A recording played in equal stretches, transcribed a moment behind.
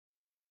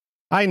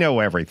I know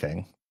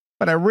everything,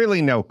 but I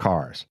really know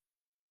cars.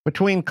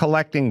 Between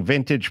collecting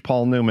vintage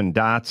Paul Newman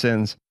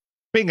Datsuns,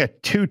 being a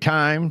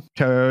two-time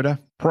Toyota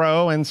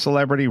pro and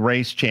celebrity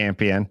race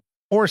champion,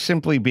 or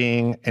simply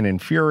being an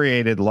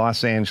infuriated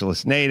Los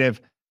Angeles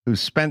native who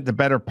spent the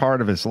better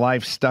part of his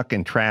life stuck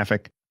in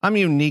traffic, I'm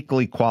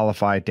uniquely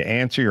qualified to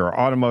answer your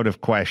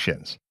automotive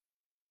questions.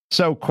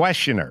 So,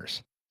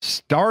 questioners,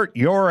 start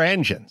your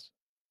engines.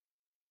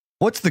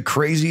 What's the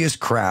craziest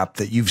crap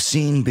that you've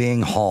seen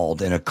being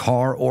hauled in a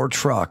car or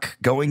truck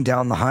going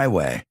down the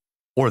highway,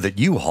 or that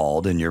you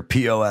hauled in your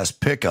POS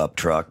pickup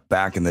truck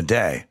back in the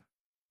day?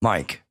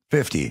 Mike,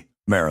 50,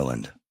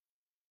 Maryland.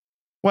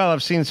 Well,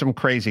 I've seen some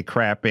crazy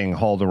crap being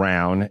hauled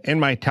around in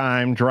my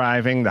time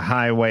driving the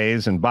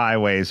highways and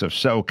byways of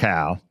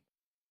SoCal.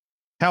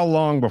 How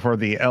long before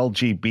the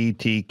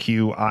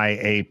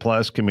LGBTQIA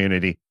plus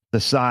community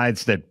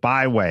decides that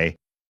byway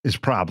is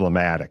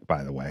problematic,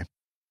 by the way?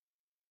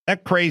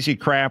 That crazy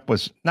crap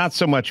was not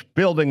so much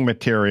building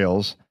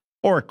materials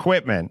or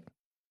equipment,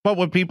 but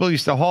what people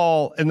used to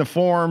haul in the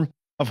form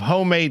of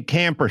homemade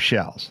camper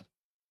shells.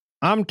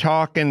 I'm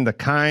talking the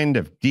kind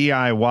of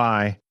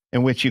DIY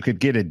in which you could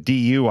get a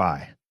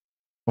DUI.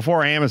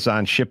 Before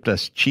Amazon shipped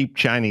us cheap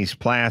Chinese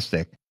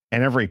plastic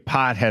and every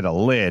pot had a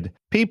lid,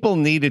 people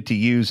needed to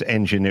use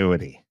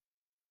ingenuity.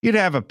 You'd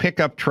have a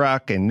pickup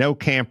truck and no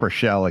camper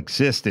shell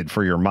existed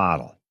for your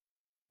model.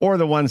 Or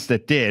the ones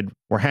that did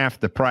were half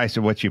the price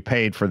of what you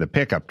paid for the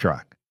pickup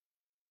truck.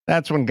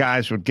 That's when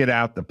guys would get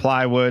out the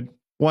plywood,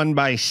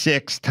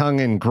 1x6 tongue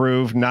and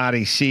groove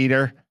knotty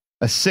cedar,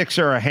 a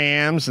sixer of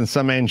hams, and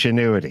some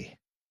ingenuity.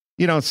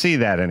 You don't see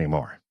that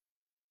anymore.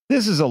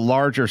 This is a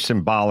larger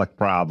symbolic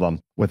problem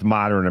with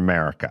modern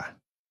America.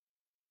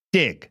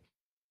 Dig.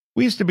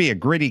 We used to be a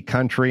gritty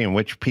country in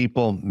which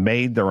people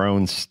made their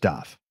own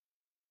stuff.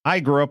 I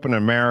grew up in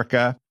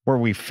America where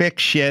we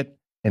fixed shit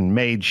and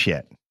made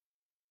shit.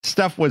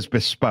 Stuff was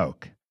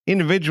bespoke.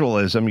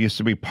 Individualism used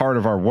to be part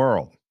of our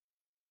world.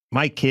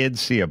 My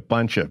kids see a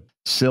bunch of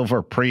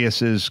silver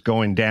Priuses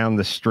going down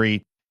the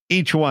street,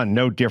 each one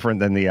no different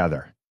than the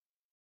other.